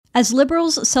As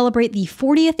Liberals celebrate the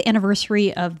 40th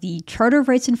anniversary of the Charter of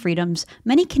Rights and Freedoms,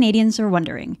 many Canadians are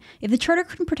wondering, if the Charter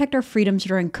couldn't protect our freedoms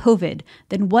during COVID,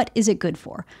 then what is it good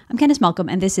for? I'm Candice Malcolm,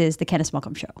 and this is The Candice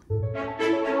Malcolm Show.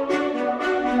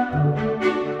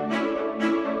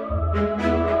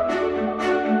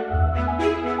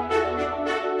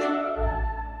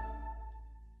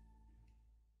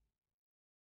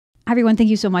 Hi everyone, thank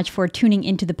you so much for tuning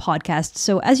into the podcast.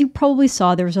 So as you probably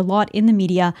saw, there was a lot in the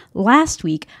media last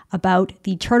week about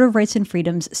the Charter of Rights and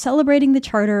Freedoms, celebrating the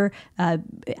Charter,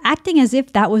 acting as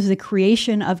if that was the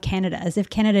creation of Canada, as if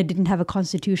Canada didn't have a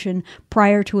constitution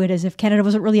prior to it, as if Canada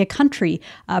wasn't really a country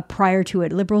prior to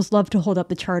it. Liberals love to hold up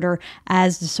the Charter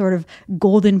as the sort of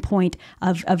golden point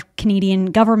of Canadian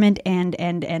government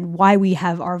and why we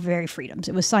have our very freedoms.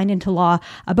 It was signed into law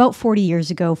about 40 years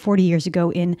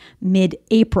ago in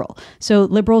mid-April. So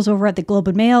Liberals over at the Globe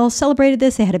and Mail celebrated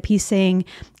this. They had a piece saying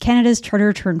Canada's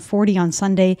charter turned 40 on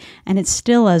Sunday, and it's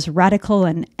still as radical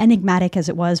and enigmatic as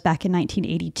it was back in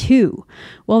 1982.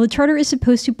 Well, the charter is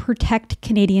supposed to protect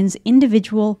Canadians'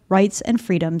 individual rights and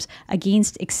freedoms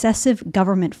against excessive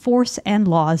government force and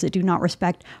laws that do not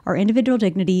respect our individual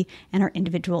dignity and our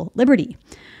individual liberty.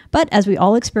 But as we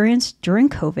all experienced during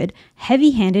COVID,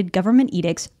 heavy-handed government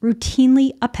edicts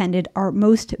routinely upended our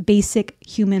most basic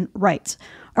human rights.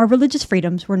 Our religious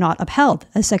freedoms were not upheld,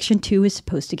 as Section 2 is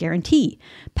supposed to guarantee.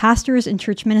 Pastors and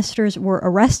church ministers were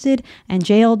arrested and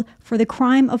jailed for the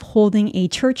crime of holding a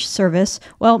church service,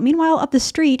 while meanwhile up the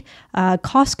street,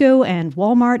 Costco and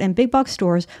Walmart and big box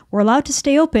stores were allowed to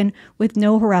stay open with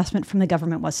no harassment from the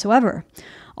government whatsoever.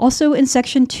 Also, in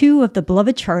Section 2 of the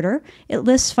beloved Charter, it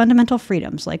lists fundamental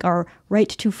freedoms like our right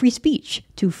to free speech,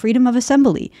 to freedom of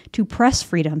assembly, to press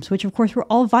freedoms, which of course were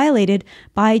all violated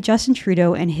by Justin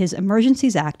Trudeau and his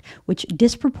Emergencies Act, which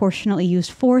disproportionately used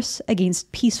force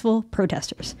against peaceful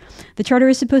protesters. The Charter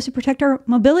is supposed to protect our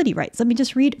mobility rights. Let me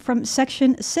just read from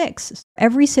Section 6.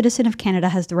 Every citizen of Canada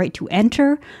has the right to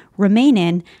enter, remain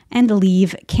in, and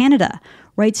leave Canada.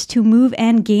 Rights to move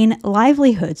and gain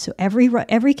livelihood. So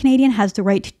every Canadian has the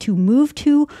right to move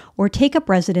to or take up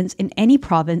residence in any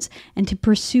province and to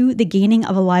pursue the gaining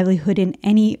of a livelihood in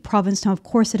any province. Now, of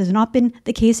course, it has not been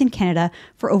the case in Canada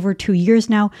for over 2 years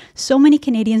now. So many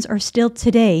Canadians are still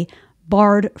today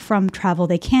barred from travel.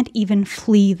 They can't even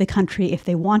flee the country if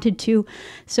they wanted to.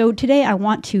 So today I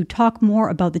want to talk more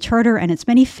about the Charter and its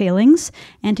many failings,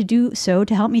 and to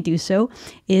help me do so,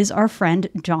 is our friend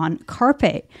John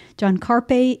Carpe. John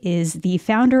Carpe is the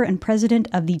founder and president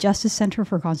of the Justice Centre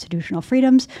for Constitutional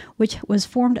Freedoms, which was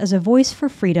formed as a voice for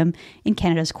freedom in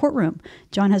Canada's courtroom.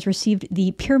 John has received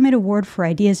the Pyramid Award for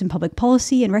Ideas in Public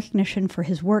Policy in recognition for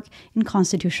his work in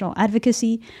constitutional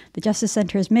advocacy. The Justice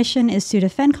Centre's mission is to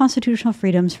defend constitutional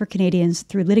freedoms for Canadians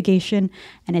through litigation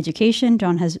and education.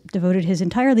 John has devoted his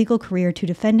entire legal career to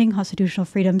defending constitutional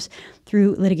freedoms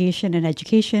through litigation and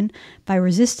education by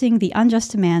resisting the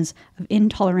unjust demands of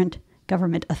intolerant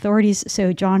government authorities.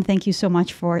 So, John, thank you so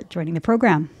much for joining the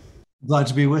program. Glad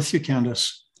to be with you,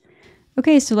 Candice.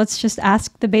 Okay, so let's just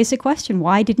ask the basic question.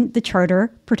 Why didn't the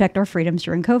Charter protect our freedoms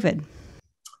during COVID?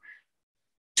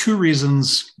 Two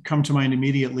reasons come to mind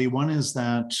immediately. One is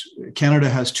that Canada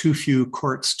has too few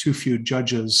courts, too few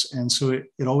judges, and so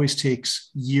it always takes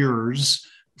years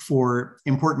for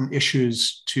important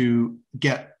issues to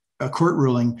get a court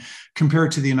ruling,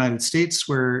 compared to the United States,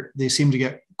 where they seem to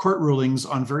get court rulings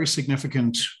on very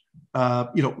significant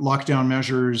lockdown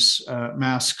measures,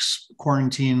 masks,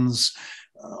 quarantines,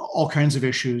 all kinds of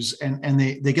issues, and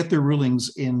they get their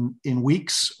rulings in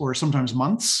weeks or sometimes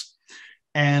months.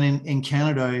 And in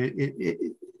Canada,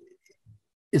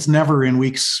 it's never in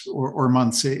weeks or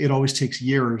months. It always takes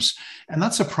years. And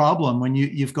that's a problem when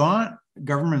you've got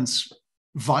governments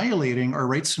violating our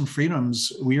rights and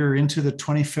freedoms. We are into the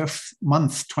 25th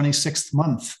month, 26th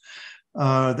month.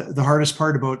 The hardest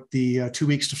part about the 2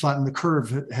 weeks to flatten the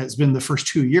curve has been the first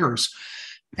 2 years.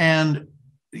 And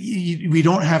we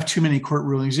don't have too many court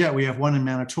rulings yet. We have one in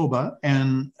Manitoba,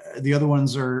 and the other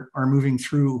ones are moving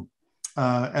through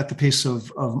at the pace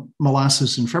of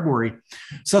molasses in February.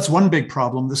 So that's one big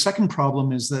problem. The second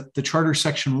problem is that the Charter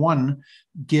Section 1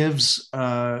 gives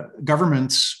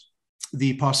governments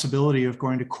the possibility of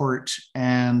going to court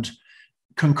and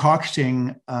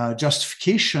concocting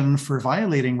justification for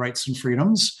violating rights and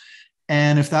freedoms.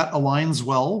 And if that aligns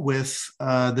well with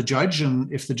the judge,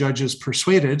 and if the judge is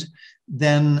persuaded,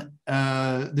 then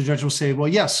the judge will say, well,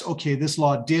 yes, okay, this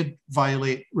law did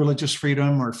violate religious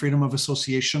freedom or freedom of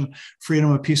association, freedom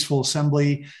of peaceful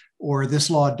assembly, or this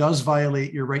law does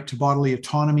violate your right to bodily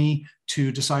autonomy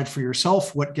to decide for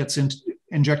yourself what gets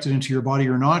injected into your body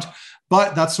or not.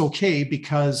 But that's okay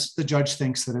because the judge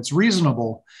thinks that it's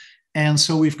reasonable. And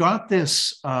so we've got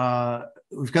this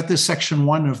section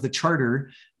 1 of the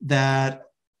charter that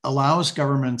allows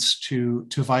governments to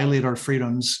violate our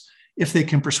freedoms if they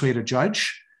can persuade a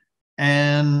judge.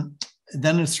 And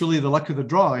then it's really the luck of the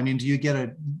draw. I mean, do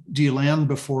you land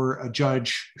before a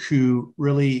judge who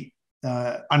really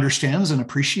understands and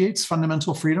appreciates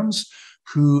fundamental freedoms,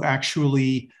 who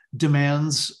actually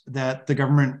demands that the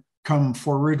government come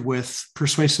forward with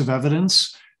persuasive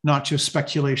evidence, not just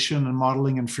speculation and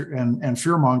modeling and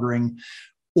fear mongering?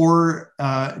 Or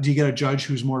do you get a judge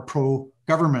who's more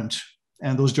pro-government?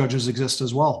 And those judges exist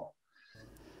as well.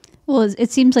 Well,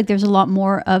 it seems like there's a lot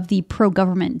more of the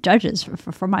pro-government judges.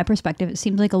 From my perspective, it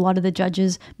seems like a lot of the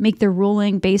judges make their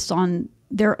ruling based on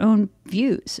their own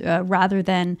views rather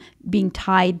than being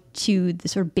tied to the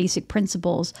sort of basic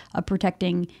principles of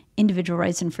protecting individual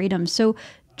rights and freedoms. So,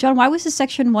 John, why was this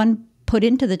Section 1 put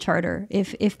into the charter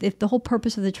if the whole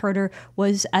purpose of the charter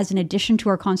was as an addition to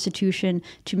our Constitution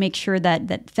to make sure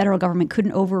that federal government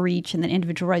couldn't overreach and that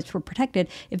individual rights were protected?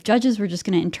 If judges were just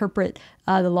going to interpret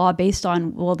the law based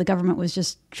on, well, the government was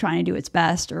just trying to do its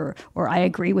best, or I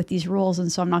agree with these rules and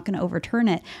so I'm not going to overturn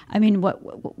it. I mean,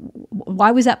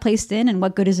 why was that placed in, and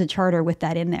what good is a charter with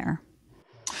that in there?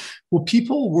 Well,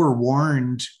 people were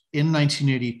warned in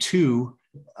 1982.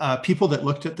 People that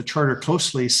looked at the charter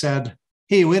closely said,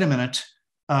 hey, wait a minute,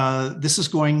 this is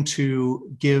going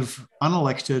to give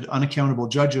unelected, unaccountable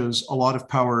judges a lot of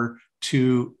power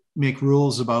to make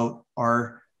rules about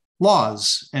our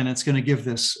laws. And it's going to give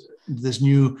this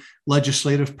new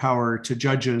legislative power to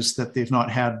judges that they've not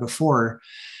had before.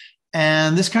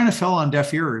 And this kind of fell on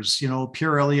deaf ears. You know,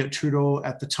 Pierre Elliott Trudeau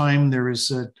at the time, there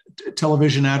was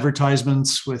television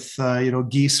advertisements with,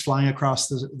 geese flying across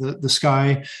the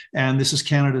sky. And this is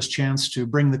Canada's chance to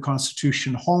bring the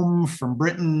Constitution home from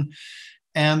Britain.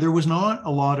 And there was not a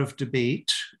lot of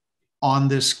debate on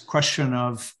this question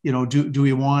of, do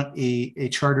we want a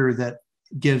charter that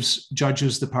gives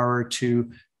judges the power to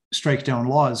strike down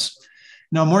laws?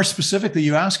 Now, more specifically,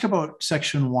 you ask about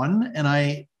Section 1, and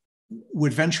I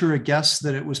would venture a guess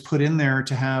that it was put in there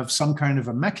to have some kind of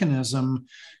a mechanism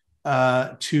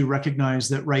to recognize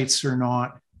that rights are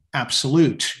not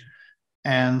absolute.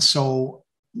 And so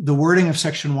the wording of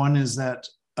Section 1 is that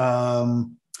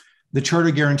the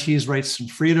Charter guarantees rights and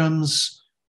freedoms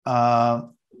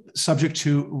subject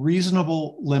to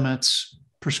reasonable limits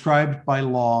prescribed by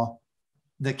law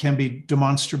that can be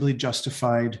demonstrably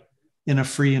justified in a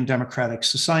free and democratic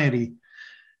society.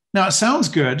 Now, it sounds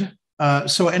good.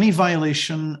 So any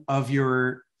violation of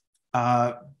your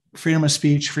freedom of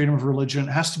speech, freedom of religion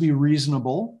has to be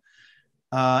reasonable,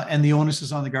 and the onus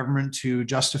is on the government to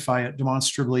justify it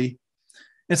demonstrably.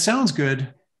 It sounds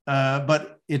good,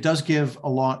 but it does give a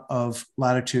lot of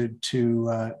latitude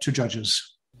to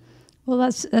judges. Well,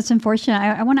 that's unfortunate.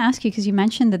 I want to ask you, because you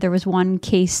mentioned that there was one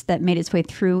case that made its way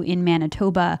through in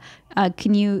Manitoba.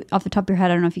 Can you, off the top of your head,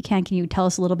 I don't know if you can you tell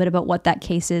us a little bit about what that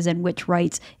case is and which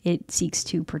rights it seeks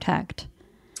to protect?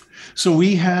 So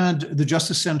we had the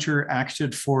Justice Centre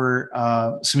acted for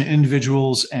some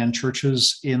individuals and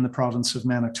churches in the province of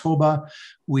Manitoba.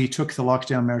 We took the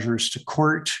lockdown measures to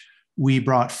court. We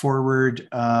brought forward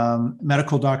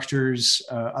medical doctors,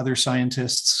 other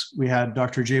scientists. We had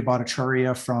Dr. Jay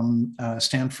Bhattacharya from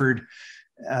Stanford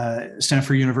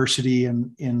University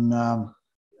in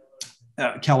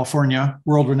California,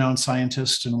 world-renowned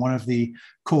scientist and one of the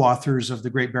co-authors of the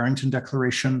Great Barrington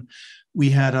Declaration. We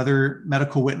had other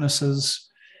medical witnesses,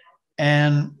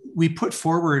 and we put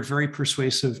forward very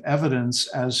persuasive evidence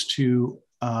as to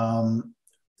the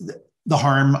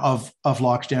harm of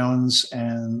lockdowns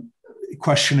and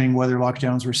questioning whether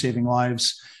lockdowns were saving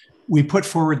lives. We put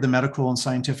forward the medical and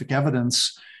scientific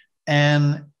evidence,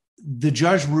 and the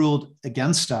judge ruled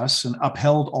against us and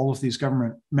upheld all of these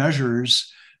government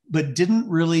measures, but didn't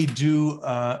really do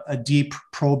a deep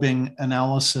probing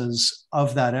analysis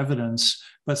of that evidence,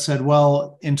 but said,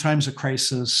 well, in times of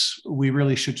crisis, we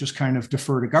really should just kind of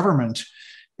defer to government.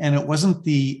 And it wasn't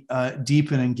the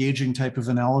deep and engaging type of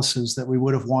analysis that we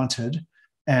would have wanted.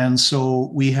 And so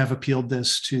we have appealed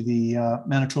this to the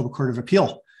Manitoba Court of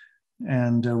Appeal,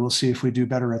 and we'll see if we do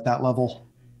better at that level.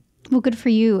 Well, good for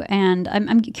you. And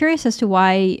I'm curious as to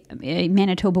why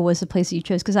Manitoba was the place that you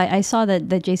chose, because I saw that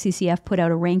the JCCF put out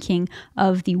a ranking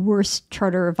of the worst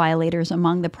charter violators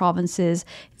among the provinces.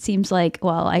 It seems like,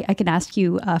 well, I can ask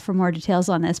you for more details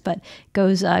on this, but it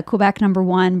goes Quebec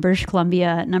 #1, British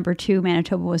Columbia #2,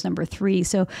 Manitoba was #3.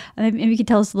 So maybe you could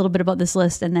tell us a little bit about this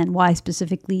list and then why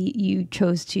specifically you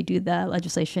chose to do the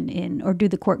legislation or do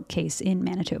the court case in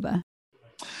Manitoba.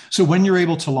 So when you're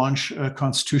able to launch a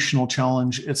constitutional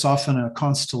challenge, it's often a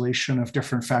constellation of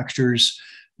different factors,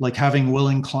 like having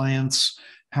willing clients,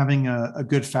 having a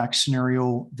good fact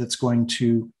scenario that's going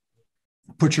to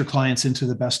put your clients into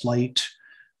the best light.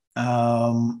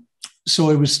 So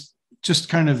it was just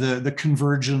kind of the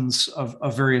convergence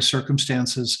of various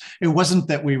circumstances. It wasn't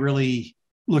that we really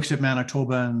looked at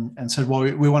Manitoba and said, well,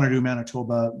 we want to do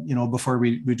Manitoba, before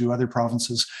we do other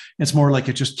provinces. It's more like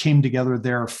it just came together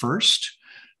there first.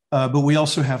 But we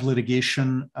also have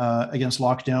litigation against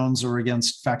lockdowns or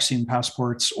against vaccine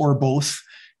passports, or both,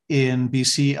 in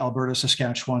BC, Alberta,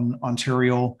 Saskatchewan,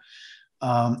 Ontario.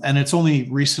 And it's only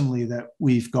recently that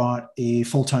we've got a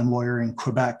full-time lawyer in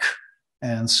Quebec.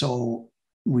 And so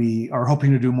we are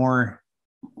hoping to do more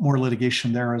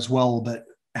litigation there as well, but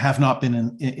have not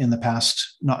been in the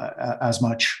past, not as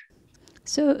much.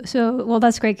 So, well,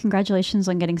 that's great. Congratulations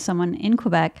on getting someone in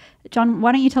Quebec. John,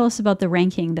 why don't you tell us about the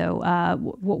ranking, though?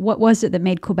 What was it that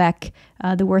made Quebec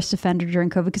the worst offender during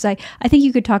COVID? Because I think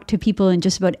you could talk to people in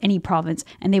just about any province,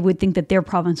 and they would think that their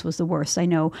province was the worst. I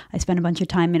know I spent a bunch of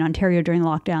time in Ontario during the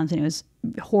lockdowns, and it was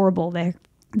horrible there.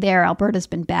 Alberta's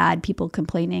been bad, people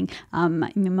complaining.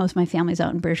 Most of my family's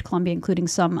out in British Columbia, including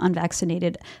some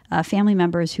unvaccinated family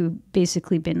members who've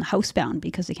basically been housebound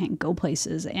because they can't go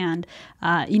places. And,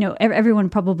 everyone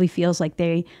probably feels like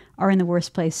they are in the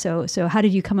worst place. So how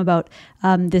did you come about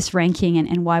this ranking,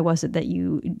 and why was it that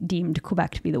you deemed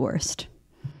Quebec to be the worst?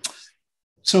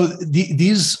 So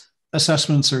these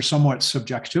assessments are somewhat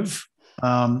subjective.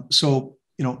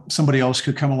 Somebody else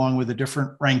could come along with a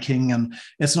different ranking, and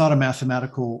it's not a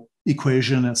mathematical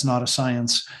equation. It's not a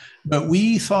science. But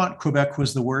we thought Quebec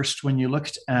was the worst when you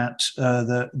looked at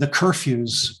the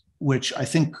curfews, which I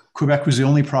think Quebec was the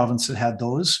only province that had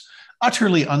those.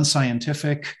 Utterly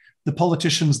unscientific. The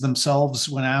politicians themselves,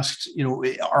 when asked,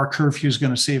 are curfews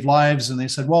going to save lives? And they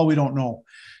said, well, we don't know.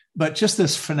 But just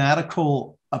this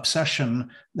fanatical obsession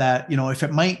that, if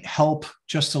it might help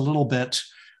just a little bit,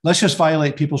 let's just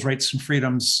violate people's rights and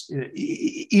freedoms,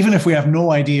 even if we have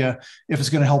no idea if it's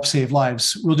going to help save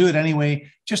lives. We'll do it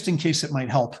anyway, just in case it might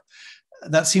help.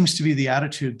 That seems to be the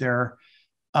attitude there.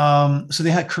 So they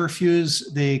had curfews.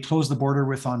 They closed the border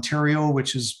with Ontario,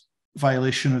 which is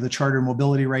violation of the Charter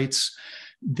mobility rights.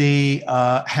 They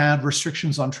had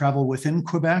restrictions on travel within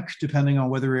Quebec, depending on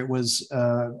whether it was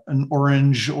an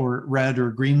orange or red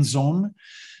or green zone.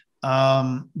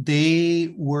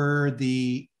 They were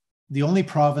the only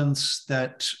province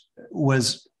that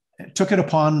took it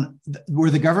upon,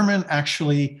 where the government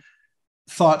actually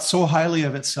thought so highly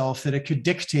of itself that it could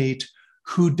dictate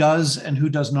who does and who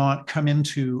does not come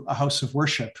into a house of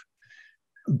worship.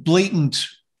 Blatant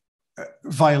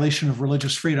violation of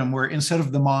religious freedom, where instead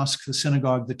of the mosque, the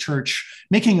synagogue, the church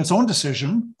making its own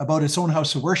decision about its own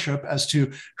house of worship as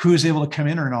to who is able to come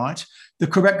in or not, the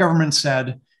Quebec government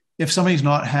said, if somebody's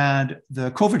not had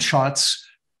the COVID shots,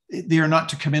 they are not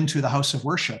to come into the house of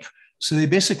worship. So they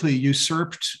basically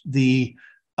usurped the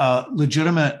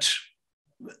legitimate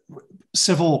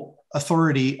civil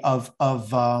authority of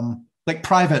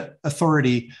private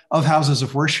authority of houses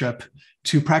of worship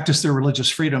to practice their religious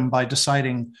freedom by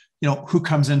deciding, who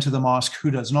comes into the mosque,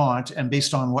 who does not, and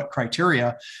based on what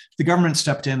criteria. The government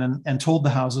stepped in and told the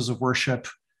houses of worship,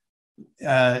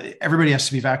 everybody has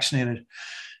to be vaccinated.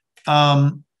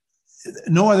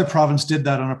 No other province did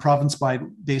that on a province-wide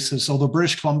basis, although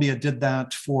British Columbia did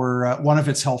that for one of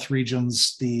its health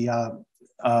regions. There's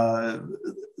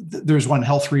one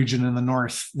health region in the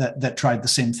north that tried the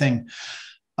same thing.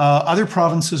 Other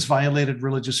provinces violated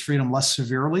religious freedom less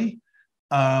severely.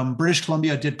 British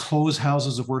Columbia did close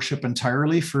houses of worship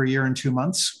entirely for a year and 2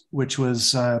 months, which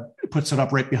puts it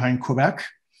up right behind Quebec.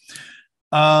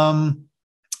 But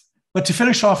to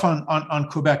finish off on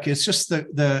Quebec, it's just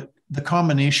the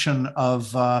combination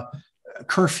of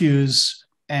curfews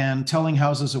and telling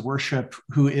houses of worship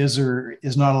who is or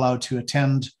is not allowed to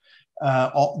attend,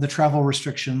 all the travel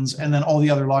restrictions, and then all the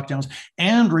other lockdowns,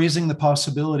 and raising the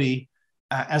possibility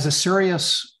as a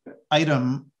serious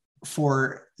item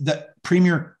for that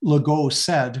Premier Legault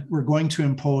said, we're going to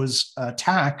impose a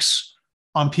tax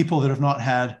on people that have not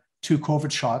had 2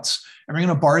 COVID shots, and we're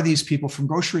going to bar these people from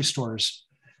grocery stores.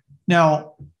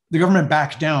 Now, the government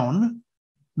backed down,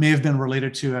 may have been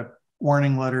related to a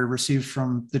warning letter received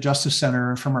from the Justice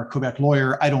Center and from our Quebec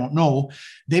lawyer. I don't know.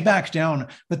 They backed down.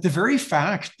 But the very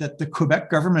fact that the Quebec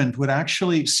government would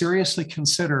actually seriously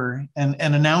consider and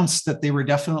announce that they were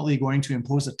definitely going to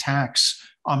impose a tax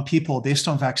on people based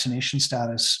on vaccination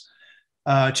status.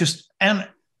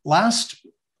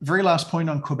 Very last point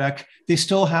on Quebec, they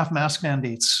still have mask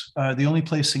mandates. The only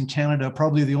place in Canada,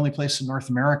 probably the only place in North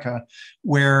America,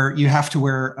 where you have to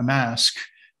wear a mask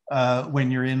when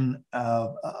you're in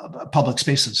public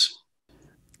spaces.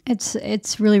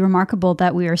 It's really remarkable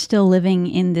that we are still living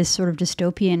in this sort of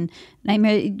dystopian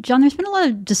nightmare. John, there's been a lot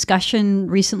of discussion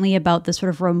recently about the sort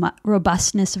of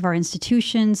robustness of our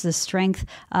institutions, the strength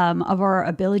of our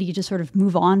ability to sort of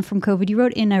move on from COVID. You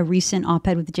wrote in a recent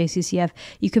op-ed with the JCCF,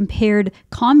 you compared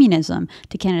communism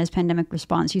to Canada's pandemic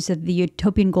response. You said the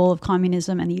utopian goal of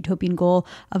communism and the utopian goal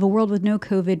of a world with no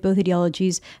COVID, both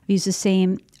ideologies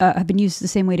have been used the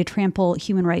same way to trample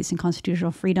human rights and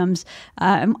constitutional freedoms.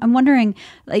 I'm wondering,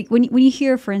 like when you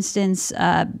hear, for instance,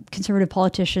 conservative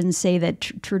politicians say that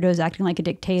Trudeau's acting like a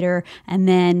dictator, and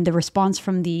then the response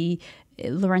from the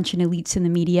Laurentian elites in the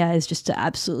media is just to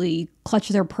absolutely clutch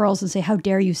their pearls and say, how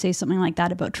dare you say something like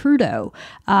that about Trudeau?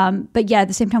 But yeah, at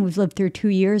the same time, we've lived through 2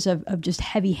 years of just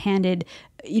heavy-handed,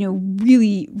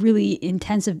 really, really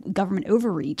intensive government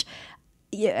overreach.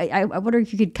 Yeah, I wonder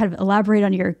if you could kind of elaborate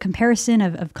on your comparison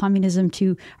of communism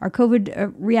to our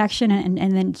COVID reaction, and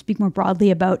then speak more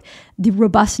broadly about the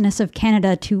robustness of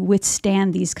Canada to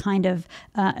withstand these kind of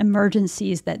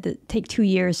emergencies that take 2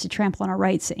 years to trample on our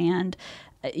rights, and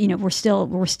we're still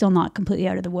not completely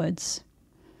out of the woods.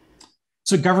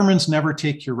 So governments never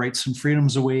take your rights and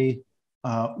freedoms away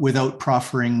without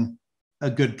proffering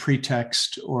a good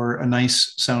pretext or a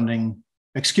nice sounding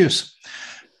excuse.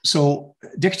 So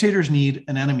dictators need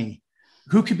an enemy.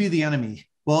 Who could be the enemy?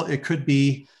 Well, it could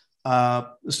be,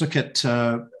 let's look at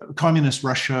communist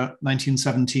Russia,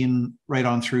 1917, right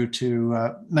on through to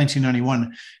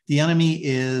 1991. The enemy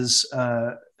is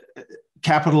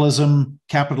capitalism,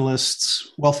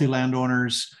 capitalists, wealthy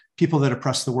landowners, people that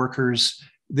oppress the workers.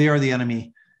 They are the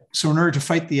enemy. So in order to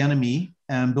fight the enemy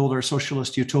and build our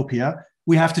socialist utopia,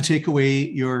 we have to take away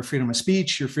your freedom of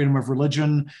speech, your freedom of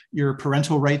religion, your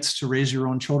parental rights to raise your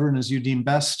own children as you deem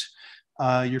best,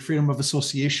 your freedom of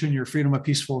association, your freedom of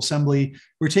peaceful assembly.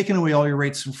 We're taking away all your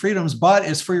rights and freedoms, but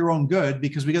it's for your own good,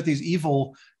 because we got these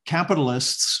evil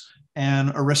capitalists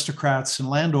and aristocrats and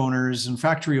landowners and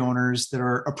factory owners that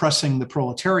are oppressing the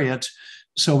proletariat.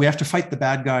 So we have to fight the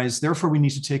bad guys. Therefore, we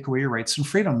need to take away your rights and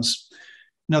freedoms.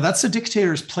 Now, that's a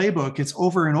dictator's playbook. It's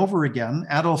over and over again.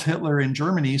 Adolf Hitler in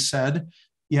Germany said,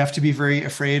 you have to be very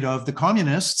afraid of the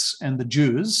communists and the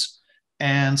Jews.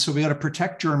 And so we got to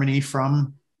protect Germany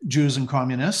from Jews and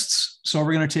communists. So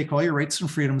we're going to take all your rights and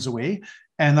freedoms away.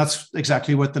 And that's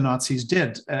exactly what the Nazis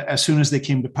did. As soon as they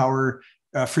came to power,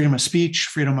 freedom of speech,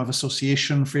 freedom of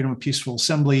association, freedom of peaceful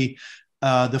assembly,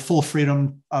 the full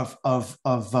freedom of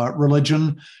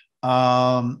religion,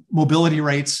 mobility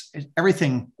rights,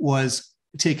 everything was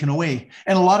taken away.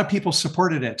 And a lot of people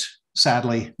supported it,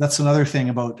 sadly. That's another thing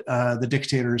about the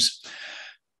dictators.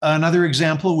 Another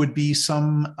example would be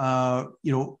some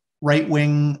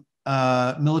right-wing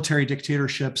military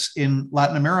dictatorships in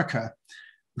Latin America.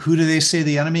 Who do they say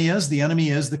the enemy is? The enemy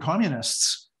is the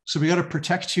communists. So we got to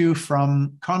protect you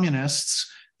from communists.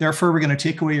 Therefore, we're going to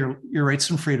take away your rights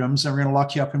and freedoms, and we're going to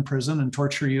lock you up in prison and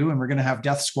torture you, and we're going to have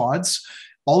death squads,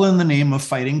 all in the name of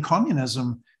fighting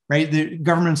communism. Right? The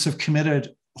governments have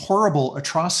committed horrible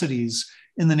atrocities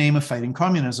in the name of fighting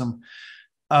communism.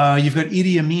 You've got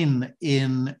Idi Amin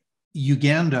in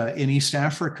Uganda, in East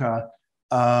Africa,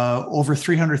 over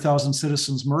 300,000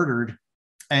 citizens murdered.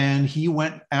 And he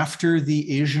went after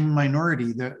the Asian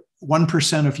minority. The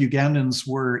 1% of Ugandans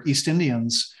were East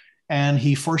Indians, and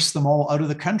he forced them all out of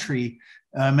the country.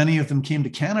 Many of them came to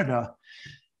Canada.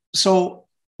 So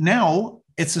now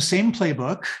it's the same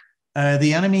playbook.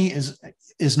 The enemy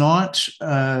is not,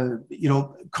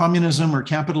 communism or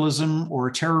capitalism or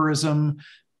terrorism.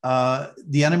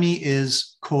 The enemy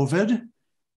is COVID,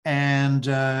 and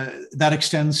that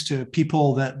extends to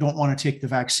people that don't want to take the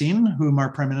vaccine, whom our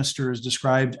prime minister has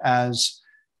described as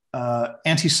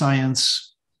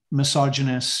anti-science,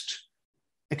 misogynist,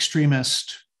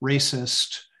 extremist,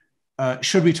 racist.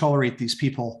 Should we tolerate these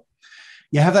people?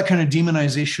 You have that kind of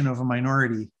demonization of a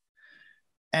minority.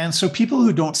 And so people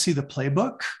who don't see the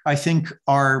playbook, I think,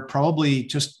 are probably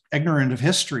just ignorant of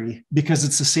history, because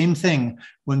it's the same thing.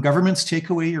 When governments take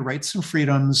away your rights and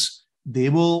freedoms, they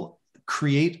will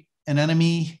create an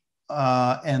enemy,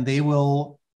 and they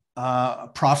will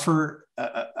proffer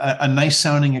a nice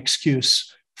sounding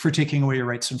excuse for taking away your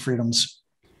rights and freedoms.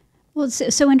 Well,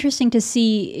 it's so interesting to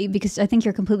see, because I think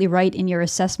you're completely right in your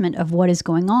assessment of what is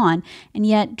going on. And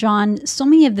yet, John, so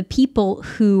many of the people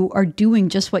who are doing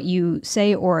just what you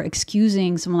say, or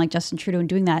excusing someone like Justin Trudeau and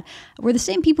doing that, were the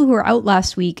same people who were out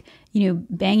last week,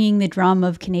 banging the drum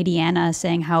of Canadiana,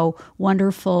 saying how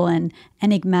wonderful and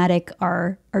enigmatic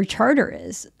our charter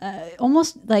is.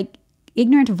 Almost like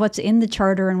ignorant of what's in the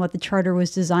charter and what the charter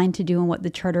was designed to do and what the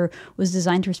charter was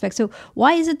designed to respect. So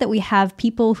why is it that we have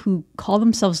people who call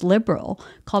themselves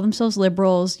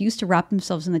liberals, used to wrap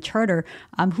themselves in the charter,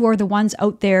 who are the ones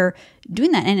out there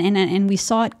doing that? And we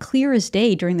saw it clear as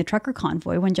day during the trucker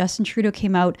convoy when Justin Trudeau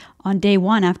came out on day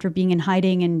one after being in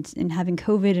hiding and having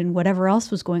COVID and whatever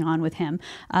else was going on with him,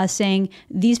 saying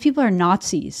these people are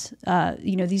Nazis.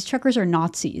 These truckers are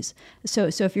Nazis. So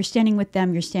if you're standing with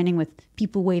them, you're standing with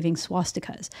people waving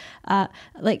swastikas. Why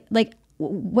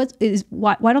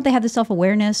don't they have the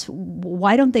self-awareness?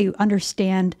 Why don't they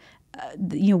understand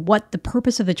what the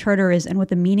purpose of the charter is and what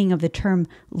the meaning of the term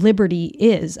liberty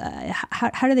is?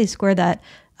 How do they square that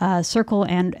circle,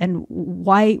 and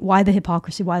why the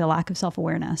hypocrisy, why the lack of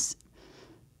self-awareness?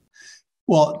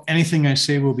 Well, anything I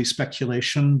say will be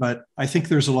speculation, but I think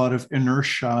there's a lot of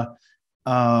inertia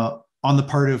on the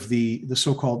part of the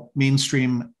so-called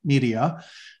mainstream media.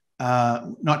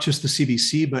 Not just the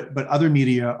CBC, but other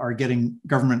media are getting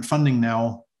government funding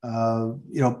now.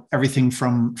 Everything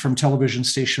from television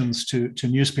stations to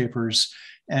newspapers,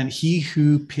 and he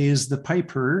who pays the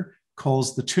piper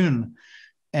calls the tune.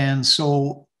 And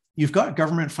so you've got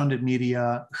government-funded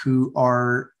media who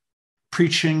are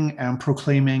preaching and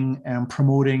proclaiming and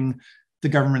promoting the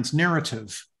government's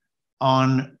narrative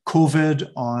on COVID,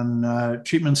 on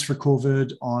treatments for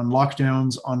COVID, on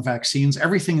lockdowns, on vaccines,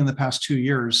 everything in the past 2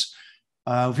 years.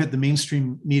 We've had the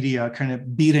mainstream media kind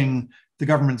of beating the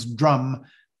government's drum,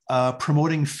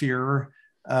 promoting fear,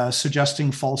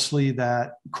 suggesting falsely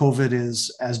that COVID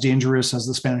is as dangerous as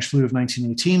the Spanish flu of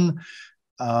 1918,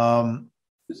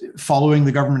 following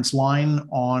the government's line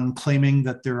on claiming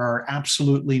that there are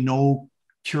absolutely no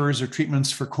cures or treatments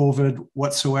for COVID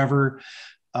whatsoever,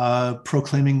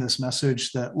 proclaiming this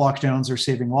message that lockdowns are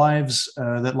saving lives,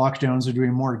 that lockdowns are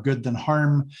doing more good than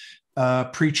harm,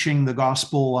 preaching the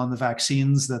gospel on the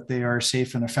vaccines, that they are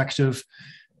safe and effective.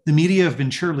 The media have been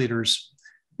cheerleaders.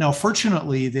 Now,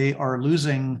 fortunately, they are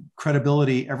losing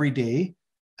credibility every day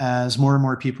as more and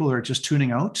more people are just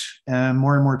tuning out, and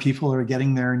more people are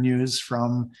getting their news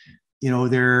from,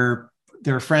 their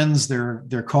friends,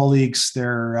 their colleagues,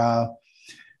 their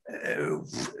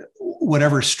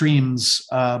whatever streams,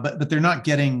 but they're not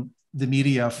getting the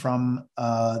media from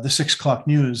the 6 o'clock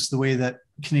news the way that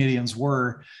Canadians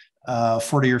were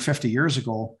 40 or 50 years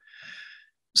ago.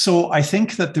 So I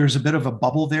think that there's a bit of a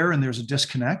bubble there, and there's a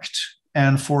disconnect.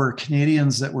 And for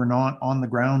Canadians that were not on the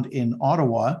ground in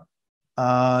Ottawa,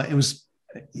 it was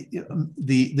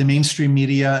the mainstream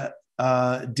media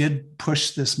did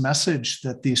push this message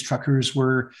that these truckers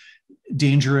were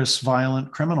dangerous,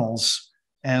 violent criminals.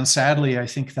 And sadly, I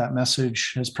think that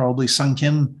message has probably sunk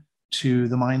in to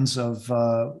the minds of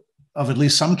at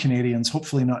least some Canadians,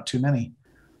 hopefully not too many.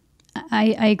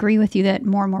 I agree with you that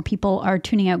more and more people are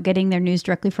tuning out, getting their news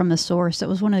directly from the source. That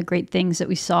was one of the great things that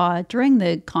we saw during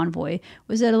the convoy,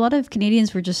 was that a lot of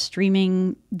Canadians were just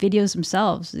streaming videos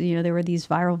themselves. There were these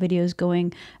viral videos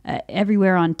going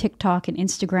everywhere on TikTok and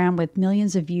Instagram with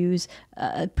millions of views,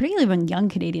 particularly among young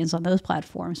Canadians on those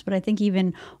platforms. But I think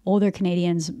even older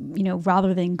Canadians,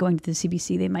 rather than going to the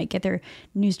CBC, they might get their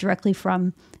news directly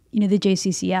from the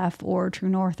JCCF or True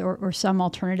North or some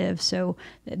alternative. So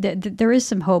there is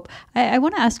some hope. I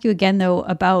want to ask you again, though,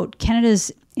 about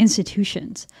Canada's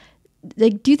institutions.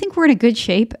 Do you think we're in a good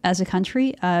shape as a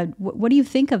country? What do you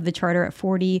think of the Charter at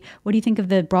 40? What do you think of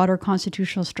the broader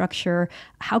constitutional structure?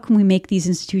 How can we make these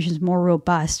institutions more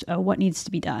robust? What needs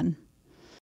to be done?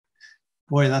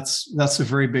 Boy, that's a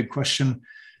very big question.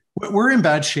 We're in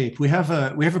bad shape. We have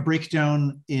a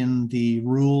breakdown in the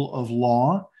rule of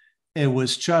law. It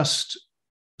was just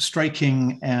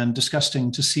striking and disgusting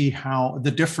to see how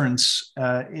the difference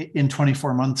in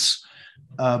 24 months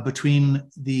between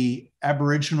the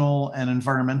Aboriginal and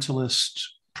environmentalist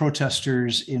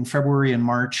protesters in February and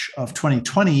March of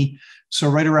 2020. So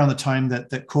right around the time that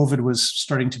COVID was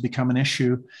starting to become an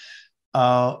issue,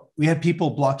 we had people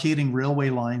blockading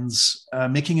railway lines,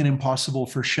 making it impossible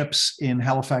for ships in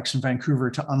Halifax and Vancouver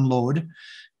to unload.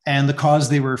 And the cause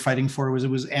they were fighting for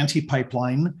was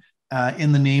anti-pipeline,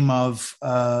 in the name of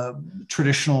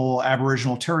traditional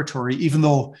Aboriginal territory, even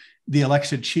though the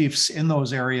elected chiefs in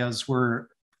those areas were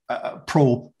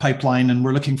pro-pipeline and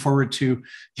were looking forward to,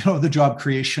 the job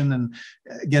creation and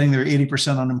getting their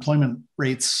 80% unemployment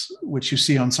rates, which you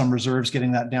see on some reserves,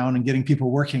 getting that down and getting people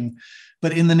working.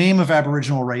 But in the name of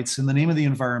Aboriginal rights, in the name of the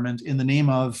environment, in the name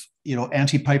of,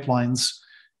 anti-pipelines,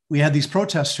 we had these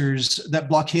protesters that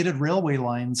blockaded railway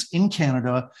lines in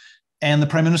Canada. And the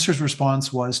Prime Minister's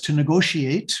response was to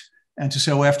negotiate and to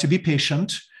say, we have to be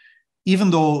patient, even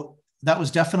though that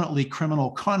was definitely criminal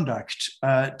conduct,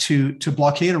 to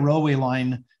blockade a railway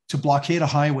line to blockade a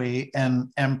highway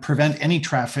and prevent any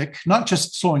traffic, not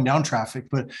just slowing down traffic,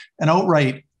 but an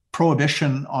outright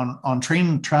prohibition on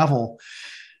train travel.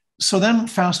 So then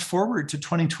fast forward to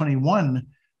 2021,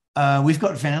 we've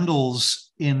got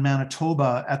vandals in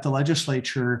Manitoba at the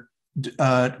legislature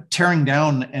tearing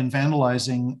down and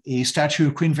vandalizing a statue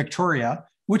of Queen Victoria,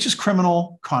 which is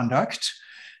criminal conduct,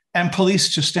 and police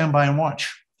just stand by and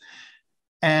watch.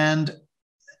 And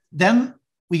then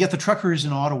we get the truckers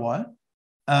in Ottawa,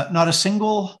 not a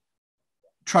single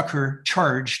trucker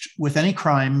charged with any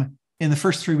crime in the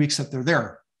first 3 weeks that they're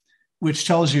there, which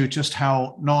tells you just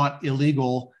how not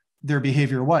illegal their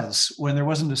behavior was when there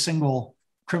wasn't a single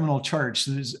criminal charge.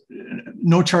 So there's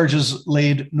no charges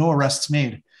laid, no arrests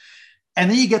made. And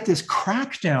then you get this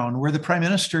crackdown where the Prime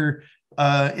Minister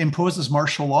imposes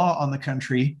martial law on the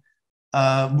country,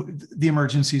 the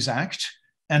Emergencies Act,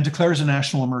 and declares a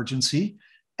national emergency.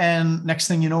 And next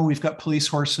thing you know, we've got police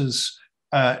horses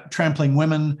trampling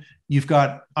women. You've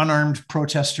got unarmed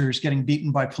protesters getting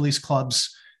beaten by police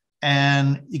clubs.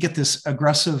 And you get this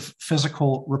aggressive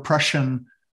physical repression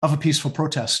of a peaceful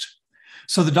protest.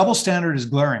 So the double standard is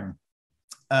glaring.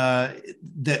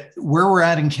 That where we're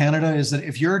at in Canada is that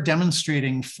if you're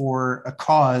demonstrating for a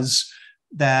cause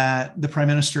that the Prime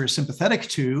Minister is sympathetic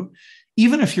to,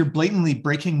 even if you're blatantly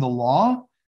breaking the law,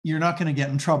 you're not going to get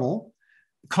in trouble.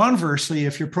 Conversely,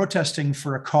 if you're protesting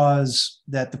for a cause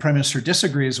that the Prime Minister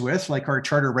disagrees with, like our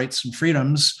charter rights and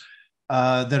freedoms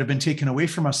that have been taken away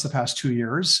from us the past 2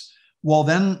 years, well,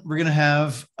 then we're going to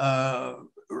have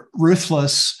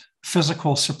ruthless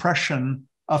physical suppression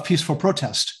of peaceful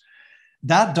protest.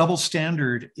 That double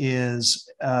standard is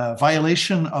a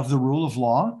violation of the rule of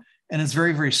law, and it's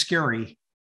very, very scary.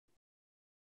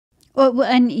 Well,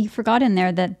 and you forgot in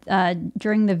there that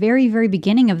during the very, very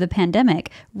beginning of the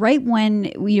pandemic, right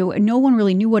when no one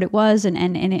really knew what it was,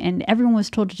 and everyone was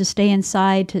told to just stay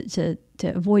inside to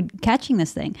avoid catching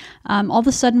this thing, all of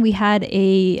a sudden we had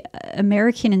a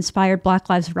American-inspired Black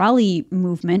Lives Rally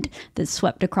movement that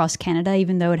swept across Canada,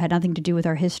 even though it had nothing to do with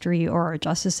our history or our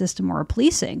justice system or our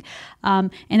policing.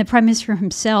 And the Prime Minister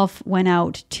himself went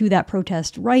out to that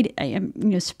protest right,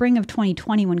 spring of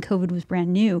 2020 when COVID was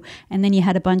brand new, and then you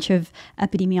had a bunch of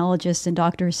epidemiologists and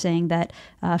doctors saying that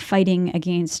fighting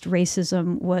against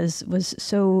racism was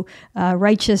so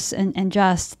righteous and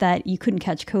just that you couldn't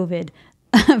catch COVID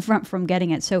from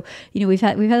getting it. So, we've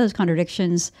had those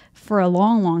contradictions for a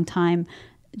long, long time.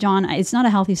 John, it's not a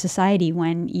healthy society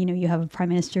when, you have a Prime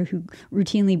Minister who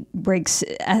routinely breaks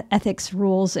ethics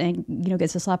rules and,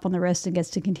 gets a slap on the wrist and gets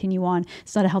to continue on.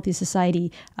 It's not a healthy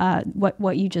society,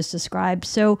 what you just described.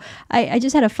 So I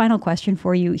just had a final question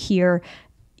for you here.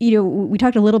 We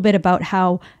talked a little bit about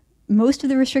how most of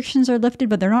the restrictions are lifted,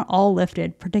 but they're not all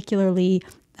lifted, particularly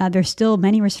there's still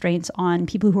many restraints on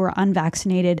people who are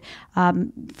unvaccinated.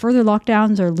 Further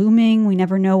lockdowns are looming. We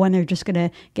never know when they're just going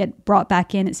to get brought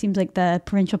back in. It seems like the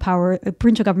provincial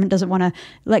government doesn't want to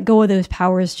let go of those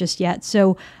powers just yet.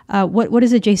 So what is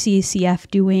the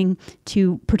JCCF doing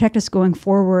to protect us going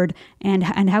forward? And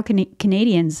how can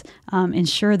Canadians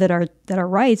ensure that our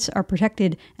rights are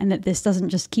protected and that this doesn't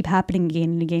just keep happening again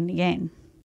and again and again?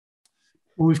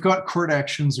 Well, we've got court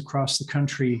actions across the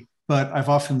country, but I've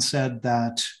often said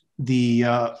that the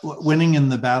winning in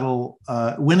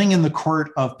the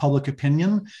court of public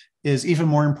opinion is even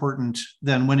more important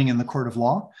than winning in the court of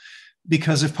law.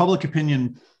 Because if public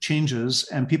opinion changes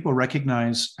and people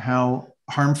recognize how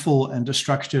harmful and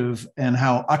destructive and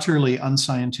how utterly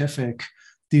unscientific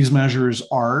these measures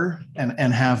are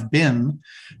and have been,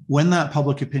 when that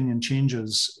public opinion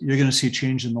changes, you're going to see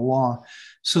change in the law.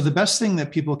 So the best thing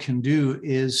that people can do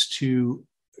is to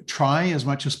try as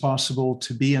much as possible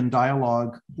to be in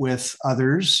dialogue with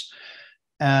others.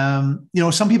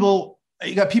 Some people,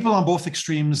 you got people on both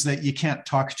extremes that you can't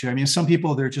talk to. I mean, some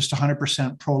people, they're just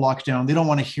 100% pro lockdown. They don't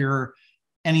want to hear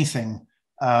anything.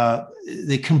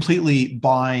 They completely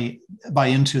buy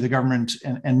into the government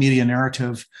and media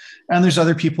narrative. And there's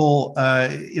other people,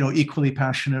 equally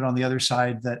passionate on the other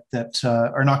side that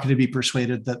are not going to be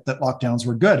persuaded that lockdowns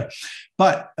were good.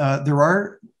 But there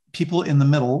are people in the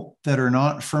middle that are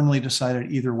not firmly decided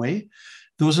either way.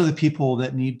 Those are the people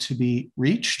that need to be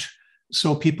reached.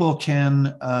 So people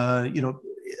can,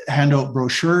 hand out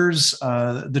brochures.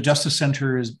 The Justice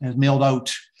Center has mailed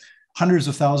out hundreds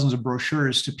of thousands of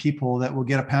brochures to people that will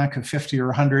get a pack of 50 or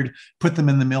 100, put them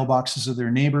in the mailboxes of their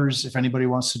neighbors. If anybody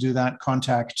wants to do that,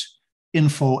 contact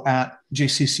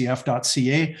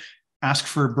info@jccf.ca. Ask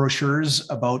for brochures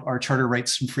about our charter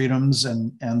rights and freedoms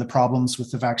and the problems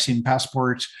with the vaccine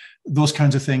passport, those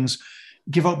kinds of things.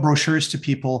 Give out brochures to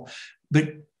people, but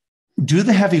do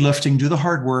the heavy lifting, do the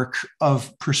hard work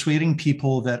of persuading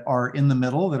people that are in the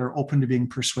middle, that are open to being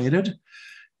persuaded.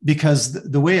 Because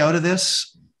the way out of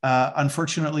this,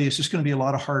 unfortunately, is just going to be a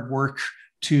lot of hard work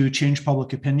to change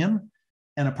public opinion.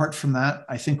 And apart from that,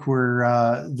 I think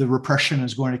the repression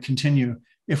is going to continue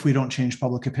if we don't change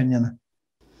public opinion.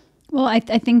 Well, I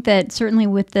think that certainly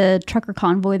with the trucker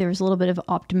convoy, there was a little bit of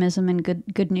optimism and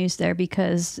good news there,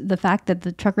 because the fact that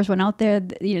the truckers went out there,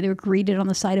 they were greeted on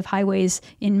the side of highways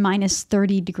in minus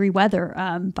 30-degree weather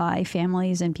by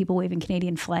families and people waving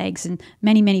Canadian flags. And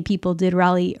many people did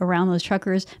rally around those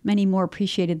truckers. Many more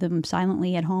appreciated them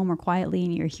silently at home or quietly,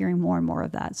 and you're hearing more and more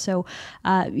of that. So,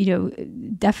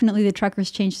 definitely the truckers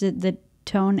changed the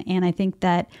tone, and I think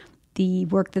that the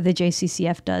work that the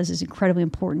JCCF does is incredibly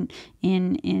important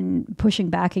in pushing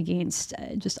back against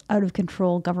just out of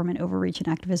control government overreach and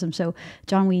activism. So,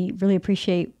 John, we really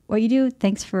appreciate what you do.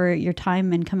 Thanks for your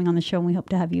time and coming on the show, and we hope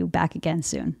to have you back again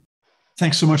soon.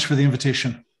 Thanks so much for the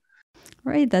invitation.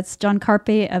 All right, that's John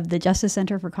Carpe of the Justice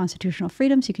Center for Constitutional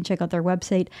Freedoms. You can check out their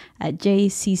website at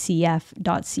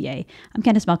jccf.ca. I'm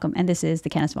Candice Malcolm, and this is The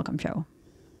Candice Malcolm Show.